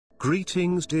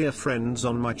Greetings dear friends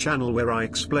on my channel where I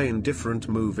explain different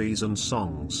movies and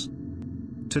songs.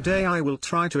 Today I will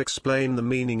try to explain the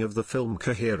meaning of the film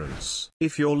Coherence.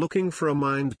 If you're looking for a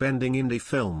mind-bending indie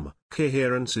film,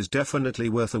 Coherence is definitely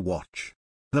worth a watch.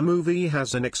 The movie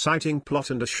has an exciting plot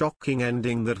and a shocking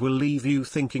ending that will leave you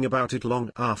thinking about it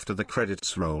long after the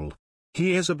credits roll.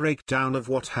 Here's a breakdown of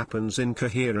what happens in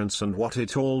Coherence and what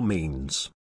it all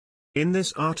means. In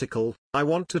this article, I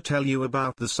want to tell you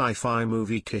about the sci-fi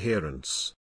movie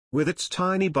Coherence. With its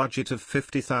tiny budget of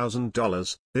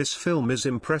 $50,000, this film is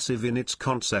impressive in its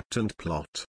concept and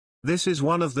plot. This is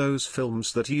one of those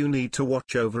films that you need to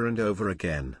watch over and over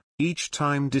again, each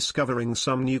time discovering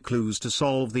some new clues to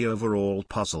solve the overall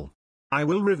puzzle. I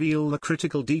will reveal the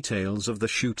critical details of the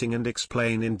shooting and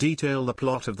explain in detail the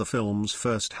plot of the film's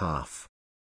first half.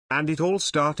 And it all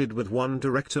started with one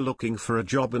director looking for a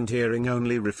job and hearing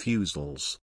only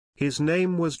refusals. His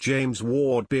name was James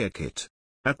Ward Byrkit.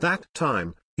 At that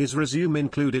time, his resume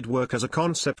included work as a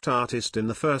concept artist in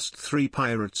the first 3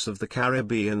 Pirates of the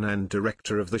Caribbean and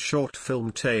director of the short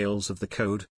film Tales of the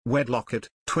Code, Wedlocked,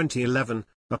 2011,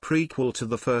 a prequel to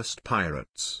the first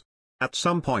Pirates. At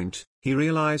some point, he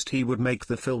realized he would make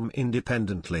the film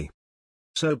independently.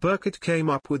 So Byrkit came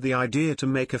up with the idea to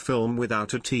make a film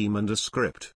without a team and a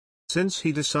script. Since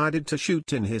he decided to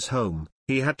shoot in his home,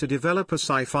 he had to develop a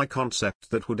sci-fi concept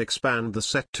that would expand the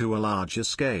set to a larger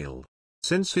scale.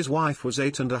 Since his wife was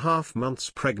 8.5 months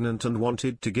pregnant and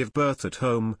wanted to give birth at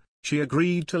home, she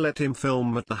agreed to let him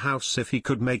film at the house if he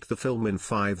could make the film in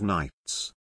 5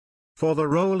 nights. For the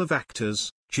role of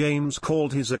actors, James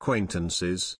called his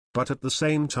acquaintances, but at the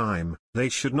same time, they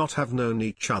should not have known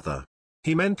each other.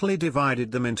 He mentally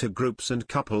divided them into groups and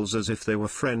couples as if they were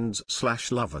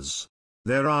friends/lovers.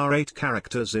 There are 8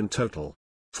 characters in total.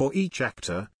 For each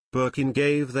actor, Byrkit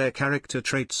gave their character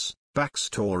traits,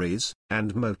 backstories,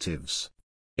 and motives.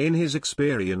 In his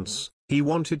experience, he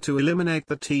wanted to eliminate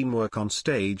the teamwork on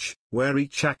stage, where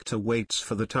each actor waits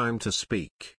for the time to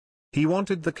speak. He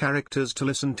wanted the characters to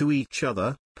listen to each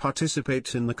other,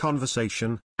 participate in the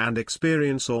conversation, and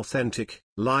experience authentic,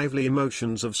 lively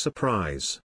emotions of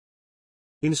surprise.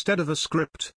 Instead of a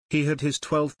script, he had his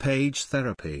 12-page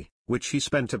therapy, which he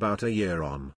spent about a year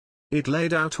on. It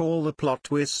laid out all the plot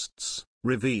twists,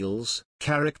 reveals,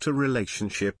 character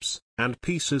relationships, and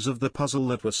pieces of the puzzle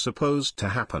that was supposed to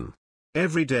happen.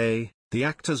 Every day, the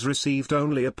actors received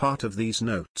only a part of these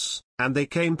notes, and they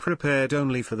came prepared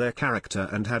only for their character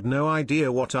and had no idea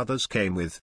what others came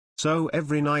with. So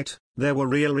every night, there were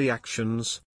real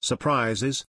reactions,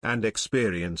 surprises, and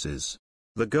experiences.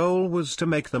 The goal was to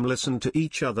make them listen to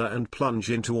each other and plunge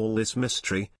into all this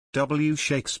mystery.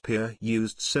 Shakespeare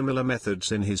used similar methods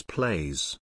in his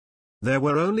plays. There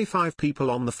were only 5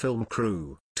 people on the film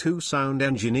crew, 2 sound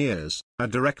engineers, a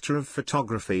director of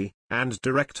photography, and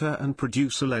director and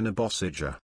producer Lena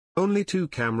Bossiger. Only 2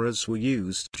 cameras were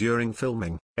used during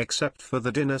filming, except for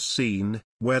the dinner scene,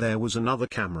 where there was another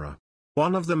camera.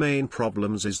 One of the main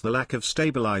problems is the lack of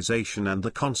stabilization and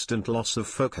the constant loss of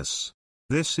focus.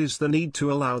 This is the need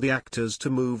to allow the actors to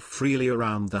move freely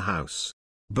around the house.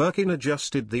 Byrkit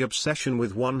adjusted the obsession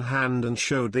with one hand and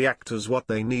showed the actors what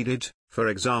they needed, for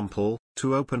example,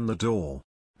 to open the door.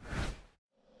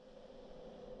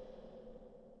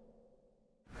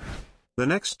 The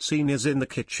next scene is in the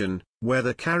kitchen, where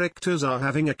the characters are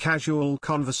having a casual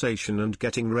conversation and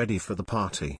getting ready for the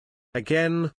party.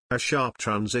 Again, a sharp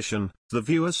transition, the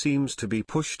viewer seems to be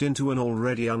pushed into an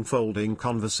already unfolding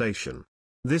conversation.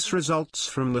 This results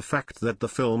from the fact that the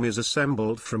film is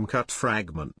assembled from cut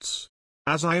fragments.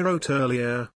 As I wrote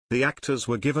earlier, the actors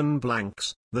were given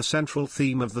blanks, the central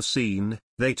theme of the scene.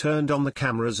 They turned on the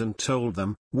cameras and told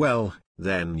them, well,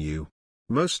 then you.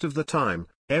 Most of the time,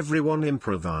 everyone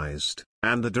improvised,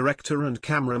 and the director and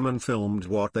cameraman filmed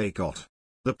what they got.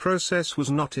 The process was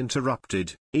not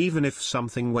interrupted, even if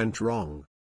something went wrong.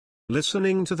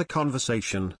 Listening to the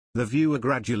conversation, the viewer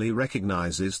gradually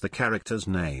recognizes the characters'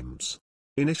 names.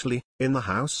 Initially, in the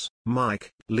house,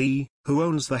 Mike, Lee, who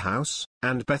owns the house,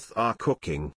 and Beth are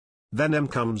cooking. Then M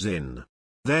comes in.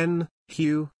 Then,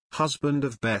 Hugh, husband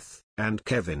of Beth, and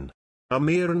Kevin.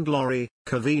 Amir and Laurie,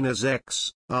 Kavina's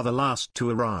ex, are the last to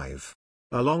arrive.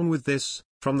 Along with this,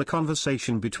 from the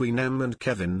conversation between M and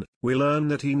Kevin, we learn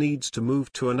that he needs to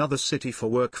move to another city for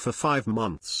work for 5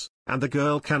 months, and the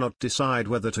girl cannot decide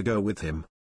whether to go with him.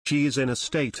 She is in a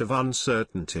state of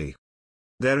uncertainty.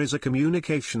 There is a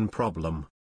communication problem.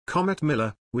 Comet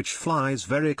Miller, which flies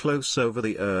very close over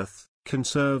the Earth, can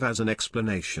serve as an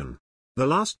explanation. The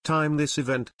last time this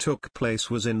event took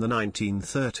place was in the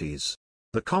 1930s.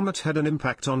 The comet had an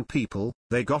impact on people,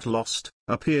 they got lost,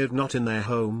 appeared not in their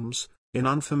homes, in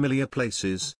unfamiliar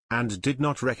places, and did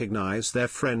not recognize their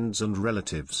friends and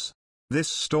relatives. This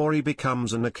story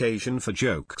becomes an occasion for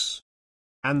jokes.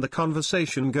 And the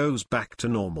conversation goes back to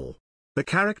normal. The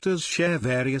characters share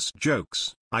various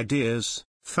jokes, ideas,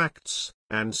 facts,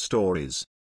 and stories.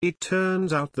 It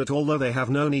turns out that although they have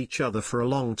known each other for a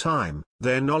long time,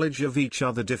 their knowledge of each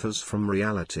other differs from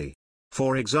reality.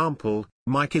 For example,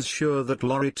 Mike is sure that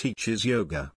Laurie teaches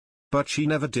yoga. But she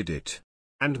never did it.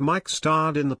 And Mike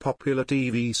starred in the popular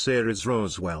TV series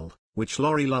Roswell, which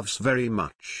Laurie loves very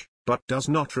much, but does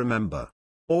not remember.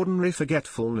 Ordinary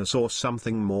forgetfulness or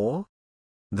something more?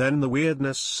 Then the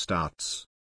weirdness starts.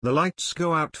 The lights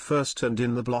go out first and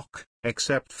in the block,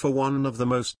 except for one of the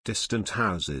most distant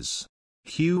houses.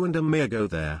 Hugh and Amir go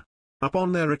there.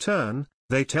 Upon their return,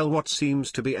 they tell what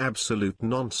seems to be absolute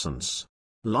nonsense.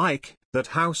 Like, that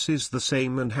house is the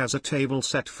same and has a table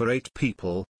set for 8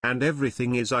 people, and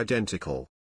everything is identical.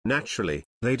 Naturally,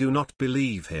 they do not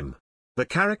believe him. The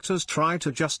characters try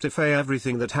to justify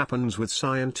everything that happens with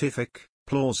scientific,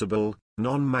 plausible,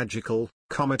 non-magical,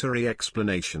 cometary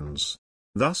explanations.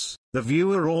 Thus, the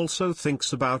viewer also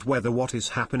thinks about whether what is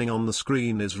happening on the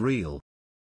screen is real.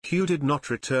 Hugh did not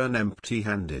return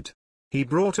empty-handed. He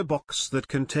brought a box that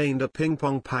contained a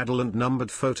ping-pong paddle and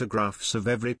numbered photographs of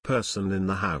every person in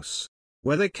the house.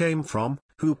 Where they came from,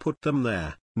 who put them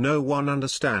there, no one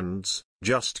understands,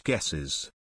 just guesses.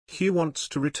 Hugh wants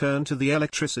to return to the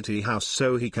electricity house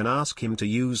so he can ask him to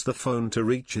use the phone to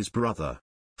reach his brother.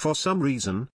 For some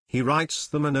reason, he writes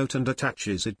them a note and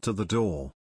attaches it to the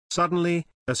door. Suddenly,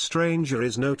 a stranger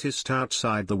is noticed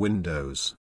outside the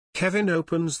windows. Kevin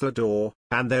opens the door,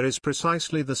 and there is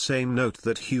precisely the same note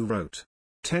that Hugh wrote.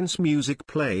 Tense music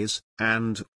plays,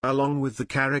 and, along with the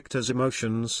characters'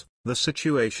 emotions, the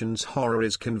situation's horror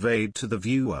is conveyed to the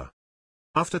viewer.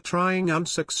 After trying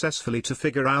unsuccessfully to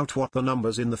figure out what the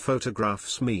numbers in the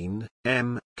photographs mean,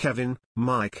 Kevin,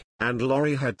 Mike, and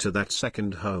Laurie head to that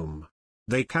second home.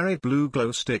 They carry blue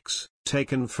glow sticks,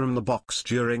 taken from the box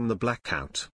during the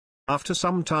blackout. After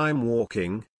some time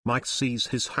walking, Mike sees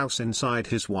his house inside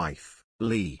his wife,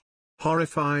 Lee.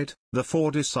 Horrified, the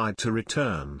 4 decide to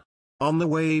return. On the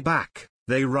way back,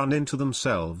 they run into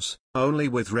themselves, only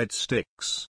with red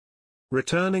sticks.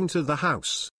 Returning to the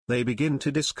house, they begin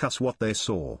to discuss what they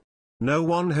saw. No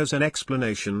one has an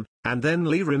explanation, and then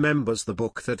Lee remembers the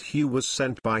book that Hugh was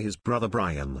sent by his brother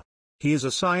Brian. He is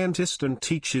a scientist and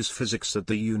teaches physics at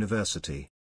the university.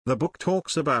 The book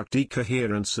talks about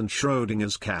decoherence and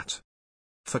Schrödinger's cat.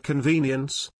 For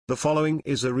convenience, the following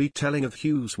is a retelling of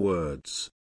Hugh's words.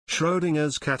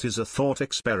 Schrödinger's cat is a thought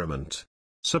experiment.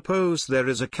 Suppose there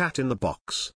is a cat in the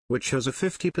box, which has a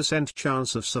 50%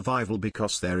 chance of survival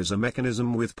because there is a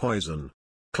mechanism with poison.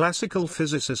 Classical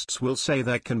physicists will say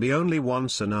there can be only one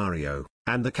scenario,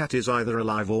 and the cat is either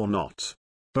alive or not.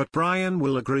 But Brian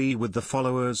will agree with the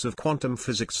followers of quantum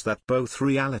physics that both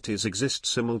realities exist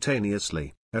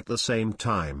simultaneously, at the same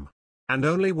time. And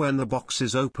only when the box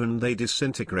is opened they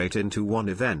disintegrate into one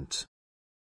event.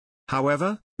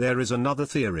 However, there is another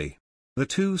theory. The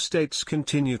 2 states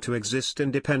continue to exist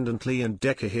independently and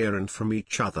decoherent from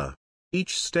each other.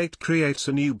 Each state creates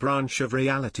a new branch of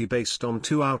reality based on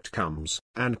 2 outcomes,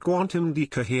 and quantum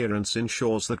decoherence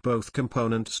ensures that both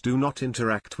components do not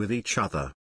interact with each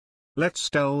other. Let's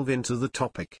delve into the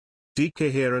topic.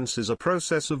 Decoherence is a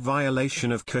process of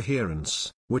violation of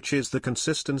coherence, which is the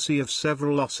consistency of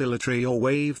several oscillatory or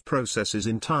wave processes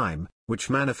in time, which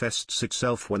manifests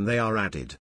itself when they are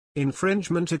added.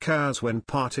 Infringement occurs when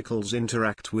particles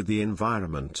interact with the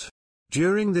environment.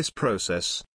 During this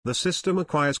process, the system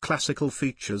acquires classical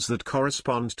features that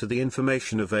correspond to the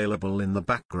information available in the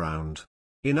background.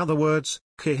 In other words,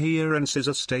 coherence is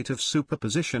a state of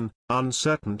superposition,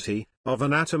 uncertainty, of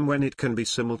an atom when it can be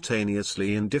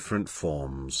simultaneously in different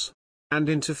forms. And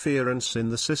interference in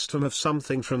the system of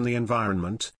something from the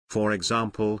environment, for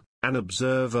example, an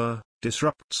observer,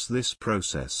 disrupts this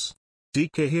process.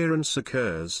 Decoherence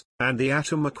occurs, and the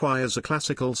atom acquires a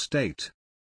classical state.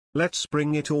 Let's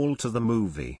bring it all to the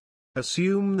movie.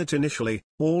 Assume that initially,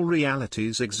 all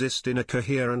realities exist in a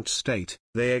coherent state,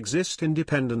 they exist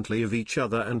independently of each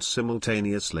other and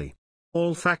simultaneously.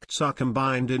 All facts are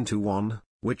combined into one,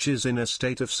 which is in a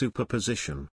state of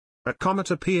superposition. A comet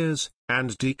appears,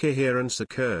 and decoherence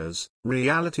occurs,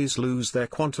 realities lose their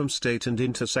quantum state and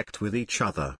intersect with each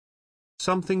other.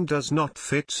 Something does not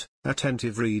fit,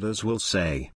 attentive readers will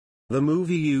say. The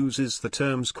movie uses the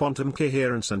terms quantum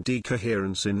coherence and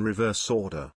decoherence in reverse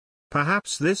order.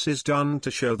 Perhaps this is done to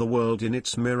show the world in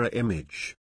its mirror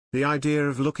image. The idea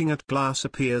of looking at glass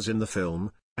appears in the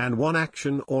film, and one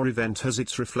action or event has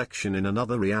its reflection in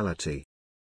another reality.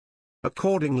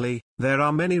 Accordingly, there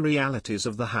are many realities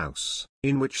of the house,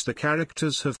 in which the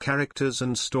characters have characters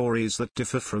and stories that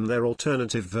differ from their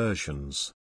alternative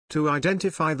versions. To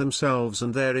identify themselves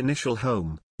and their initial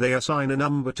home, they assign a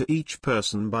number to each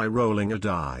person by rolling a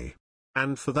die.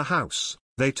 And for the house,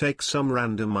 they take some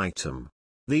random item.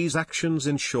 These actions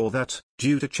ensure that,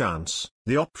 due to chance,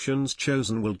 the options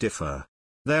chosen will differ.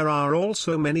 There are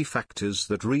also many factors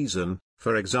that reason,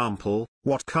 for example,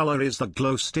 what color is the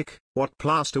glow stick, what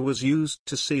plaster was used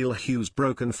to seal Hugh's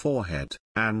broken forehead,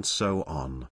 and so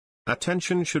on.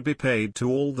 Attention should be paid to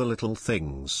all the little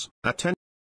things.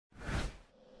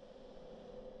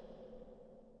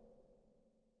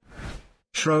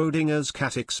 Schrödinger's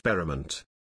cat experiment.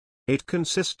 It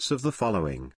consists of the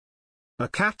following. A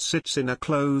cat sits in a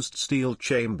closed steel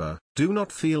chamber. Do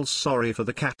not feel sorry for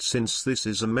the cat since this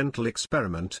is a mental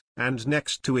experiment, and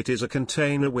next to it is a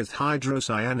container with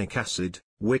hydrocyanic acid,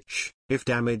 which, if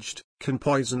damaged, can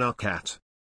poison our cat.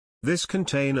 This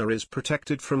container is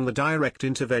protected from the direct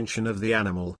intervention of the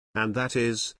animal, and that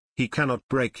is, he cannot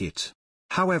break it.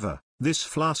 However, this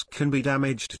flask can be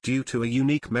damaged due to a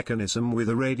unique mechanism with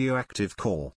a radioactive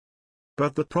core.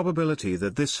 But the probability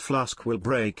that this flask will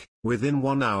break, within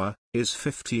 1 hour, is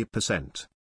 50%.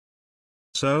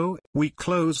 So, we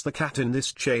close the cat in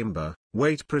this chamber,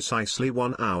 wait precisely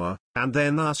 1 hour, and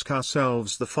then ask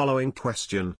ourselves the following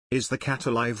question: is the cat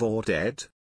alive or dead?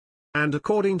 And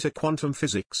according to quantum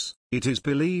physics, it is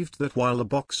believed that while the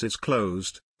box is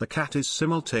closed, the cat is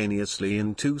simultaneously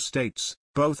in two states,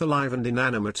 both alive and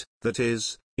inanimate, that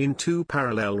is, in two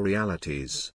parallel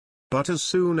realities. But as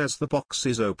soon as the box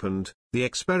is opened, the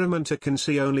experimenter can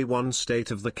see only one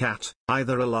state of the cat,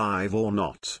 either alive or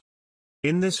not.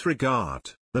 In this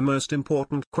regard, the most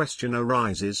important question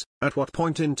arises: at what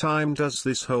point in time does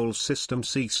this whole system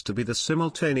cease to be the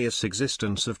simultaneous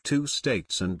existence of two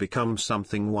states and become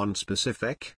something one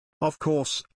specific? Of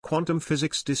course, quantum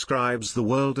physics describes the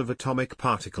world of atomic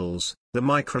particles, the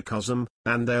microcosm,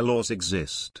 and their laws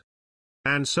exist.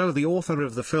 And so the author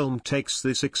of the film takes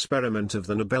this experiment of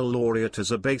the Nobel laureate as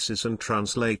a basis and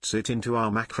translates it into our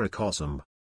macrocosm.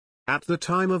 At the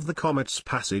time of the comet's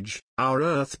passage, our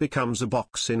Earth becomes a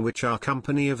box in which our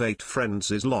company of 8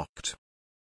 friends is locked.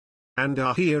 And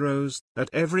our heroes, at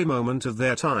every moment of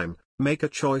their time, make a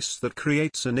choice that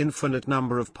creates an infinite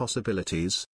number of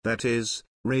possibilities, that is,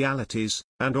 realities,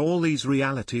 and all these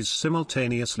realities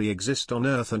simultaneously exist on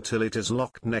Earth until it is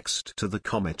locked next to the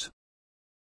comet.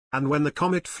 And when the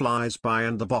comet flies by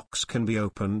and the box can be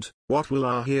opened, what will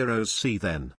our heroes see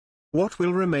then? What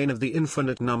will remain of the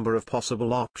infinite number of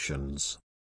possible options?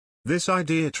 This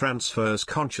idea transfers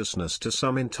consciousness to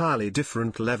some entirely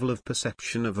different level of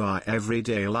perception of our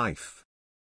everyday life.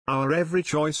 Our every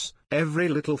choice, every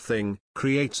little thing,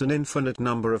 creates an infinite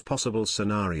number of possible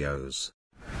scenarios.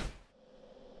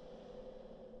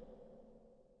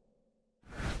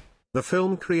 The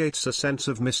film creates a sense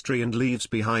of mystery and leaves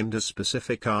behind a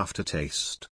specific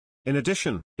aftertaste. In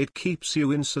addition, it keeps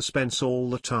you in suspense all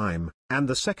the time, and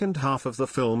the second half of the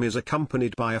film is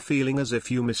accompanied by a feeling as if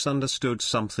you misunderstood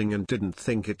something and didn't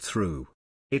think it through.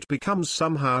 It becomes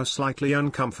somehow slightly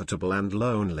uncomfortable and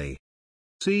lonely.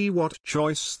 See what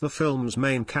choice the film's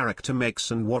main character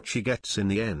makes and what she gets in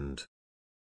the end.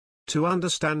 To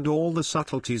understand all the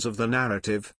subtleties of the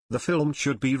narrative, the film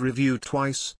should be reviewed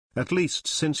twice, at least,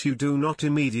 since you do not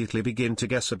immediately begin to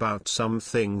guess about some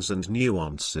things and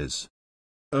nuances.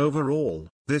 Overall,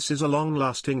 this is a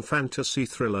long-lasting fantasy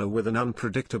thriller with an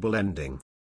unpredictable ending.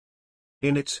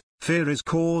 In it, fear is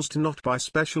caused not by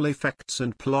special effects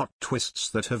and plot twists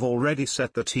that have already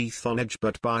set the teeth on edge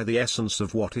but by the essence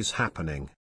of what is happening.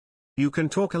 You can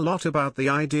talk a lot about the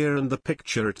idea and the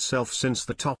picture itself since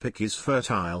the topic is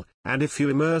fertile, and if you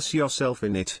immerse yourself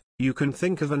in it, you can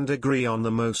think of and agree on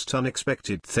the most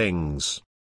unexpected things.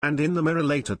 And in the mirror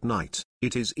late at night,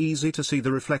 it is easy to see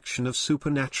the reflection of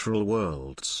supernatural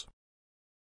worlds.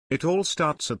 It all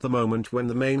starts at the moment when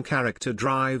the main character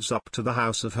drives up to the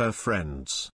house of her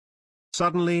friends.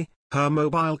 Suddenly, her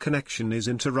mobile connection is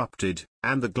interrupted,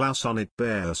 and the glass on it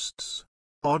bursts.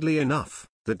 Oddly enough,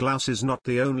 the glass is not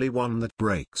the only one that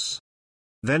breaks.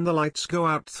 Then the lights go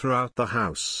out throughout the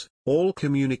house, all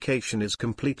communication is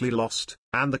completely lost,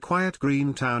 and the quiet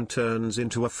green town turns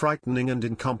into a frightening and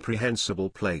incomprehensible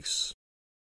place.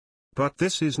 But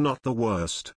this is not the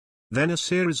worst. Then a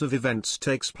series of events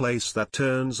takes place that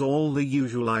turns all the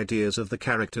usual ideas of the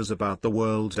characters about the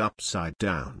world upside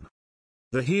down.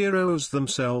 The heroes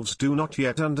themselves do not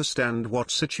yet understand what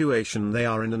situation they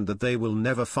are in and that they will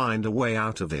never find a way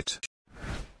out of it.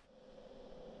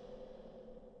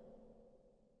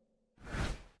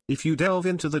 If you delve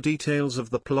into the details of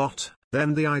the plot,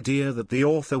 then the idea that the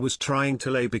author was trying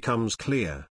to lay becomes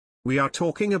clear. We are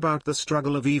talking about the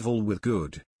struggle of evil with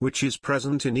good, which is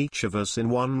present in each of us in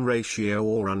one ratio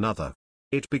or another.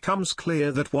 It becomes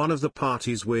clear that one of the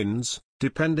parties wins,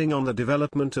 depending on the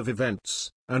development of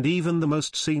events, and even the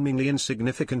most seemingly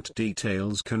insignificant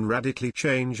details can radically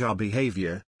change our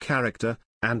behavior, character,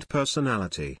 and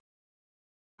personality.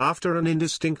 After an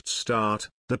indistinct start,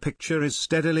 the picture is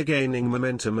steadily gaining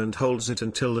momentum and holds it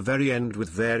until the very end with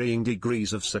varying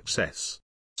degrees of success.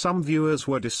 Some viewers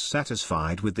were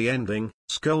dissatisfied with the ending,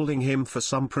 scolding him for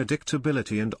some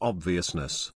predictability and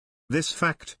obviousness. This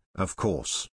fact, of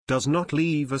course, does not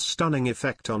leave a stunning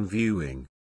effect on viewing.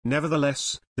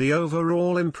 Nevertheless, the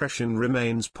overall impression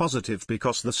remains positive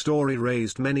because the story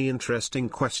raised many interesting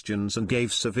questions and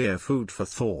gave severe food for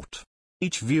thought.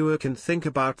 Each viewer can think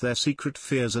about their secret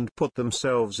fears and put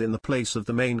themselves in the place of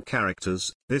the main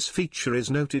characters. This feature is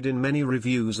noted in many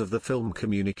reviews of the film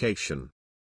Communication.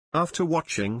 After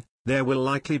watching, there will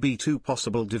likely be two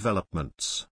possible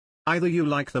developments. Either you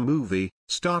like the movie,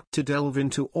 start to delve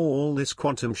into all this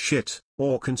quantum shit,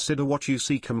 or consider what you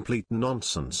see complete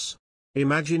nonsense.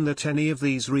 Imagine that any of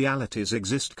these realities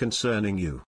exist concerning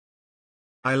you.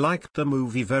 I liked the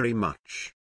movie very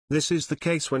much. This is the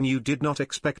case when you did not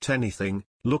expect anything,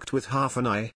 looked with half an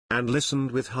eye, and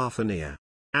listened with half an ear.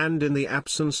 And in the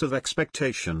absence of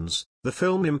expectations, the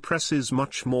film impresses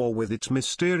much more with its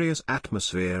mysterious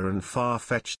atmosphere and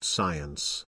far-fetched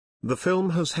science. The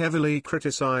film has heavily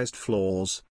criticized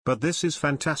flaws, but this is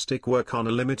fantastic work on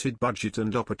a limited budget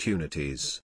and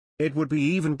opportunities. It would be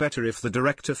even better if the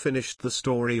director finished the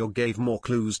story or gave more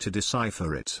clues to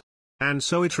decipher it. And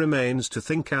so it remains to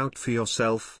think out for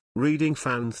yourself, reading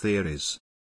fan theories.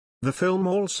 The film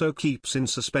also keeps in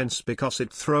suspense because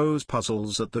it throws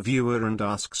puzzles at the viewer and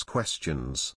asks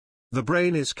questions. The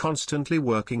brain is constantly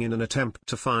working in an attempt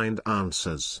to find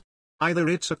answers. Either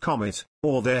it's a comet,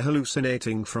 or they're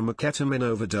hallucinating from a ketamine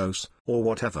overdose, or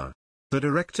whatever. The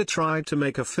director tried to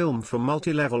make a film for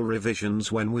multi-level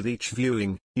revisions when with each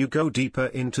viewing, you go deeper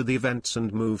into the events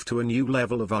and move to a new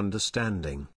level of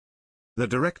understanding. The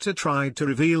director tried to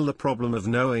reveal the problem of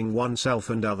knowing oneself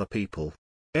and other people.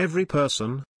 Every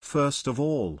person, first of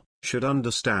all, should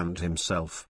understand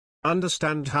himself.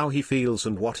 Understand how he feels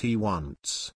and what he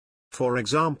wants. For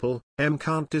example, M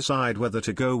can't decide whether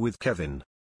to go with Kevin.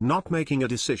 Not making a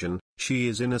decision, she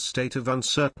is in a state of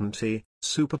uncertainty,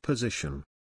 superposition.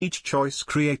 Each choice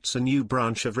creates a new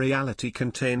branch of reality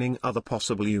containing other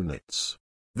possible units.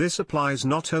 This applies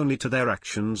not only to their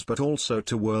actions but also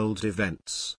to world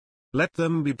events. Let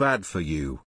them be bad for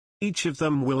you. Each of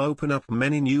them will open up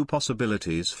many new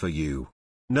possibilities for you.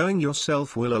 Knowing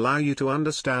yourself will allow you to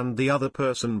understand the other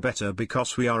person better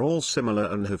because we are all similar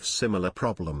and have similar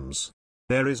problems.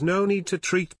 There is no need to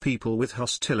treat people with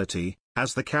hostility,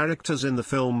 as the characters in the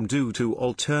film do to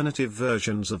alternative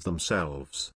versions of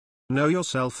themselves. Know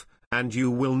yourself, and you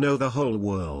will know the whole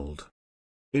world.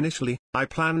 Initially, I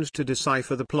planned to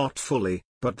decipher the plot fully,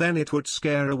 but then it would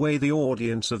scare away the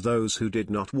audience of those who did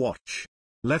not watch.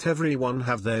 Let everyone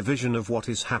have their vision of what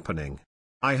is happening.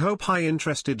 I hope I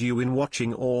interested you in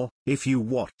watching, or, if you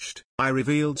watched, I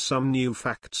revealed some new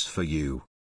facts for you.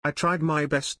 I tried my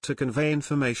best to convey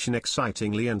information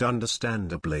excitingly and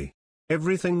understandably.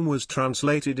 Everything was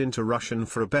translated into Russian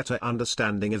for a better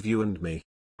understanding of you and me.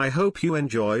 I hope you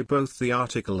enjoy both the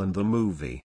article and the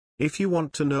movie. If you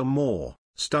want to know more,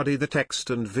 study the text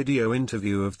and video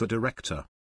interview of the director.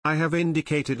 I have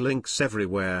indicated links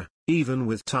everywhere, even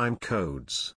with time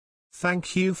codes.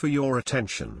 Thank you for your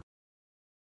attention.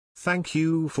 Thank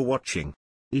you for watching.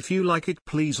 If you like it,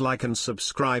 please like and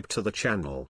subscribe to the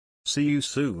channel. See you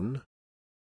soon.